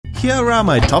Here are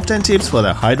my top 10 tips for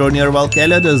the Hydroneer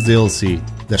Volcalidus DLC.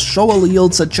 The shovel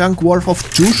yields a chunk worth of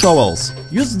 2 shovels.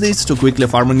 Use this to quickly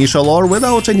farm initial ore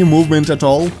without any movement at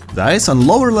all. The ice on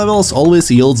lower levels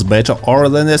always yields better ore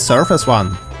than the surface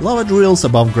one. Lava drills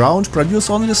above ground produce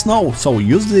only snow, so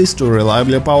use this to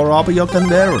reliably power up your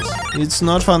conveyors. It's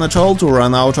not fun at all to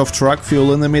run out of truck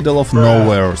fuel in the middle of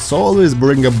nowhere, so always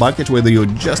bring a bucket with you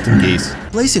just in case.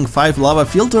 Placing 5 lava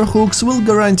filter hooks will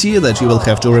guarantee that you will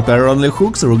have to repair only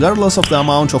hooks regardless of the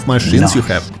amount of machines you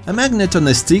have. A magnet on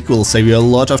a stick will save you a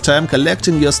lot of time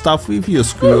collecting your stuff if you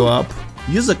screw up.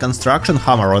 Use a construction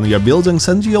hammer on your buildings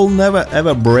and you'll never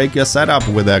ever break your setup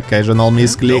with the occasional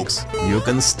misclicks. You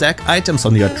can stack items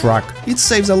on your truck, it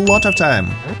saves a lot of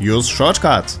time. Use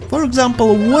shortcuts. For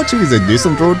example, what is a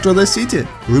decent route to the city?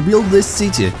 Rebuild this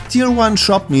city. Tier 1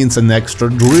 shop means an extra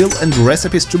drill and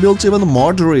recipes to build even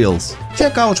more drills.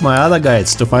 Check out my other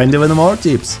guides to find even more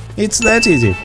tips. It's that easy.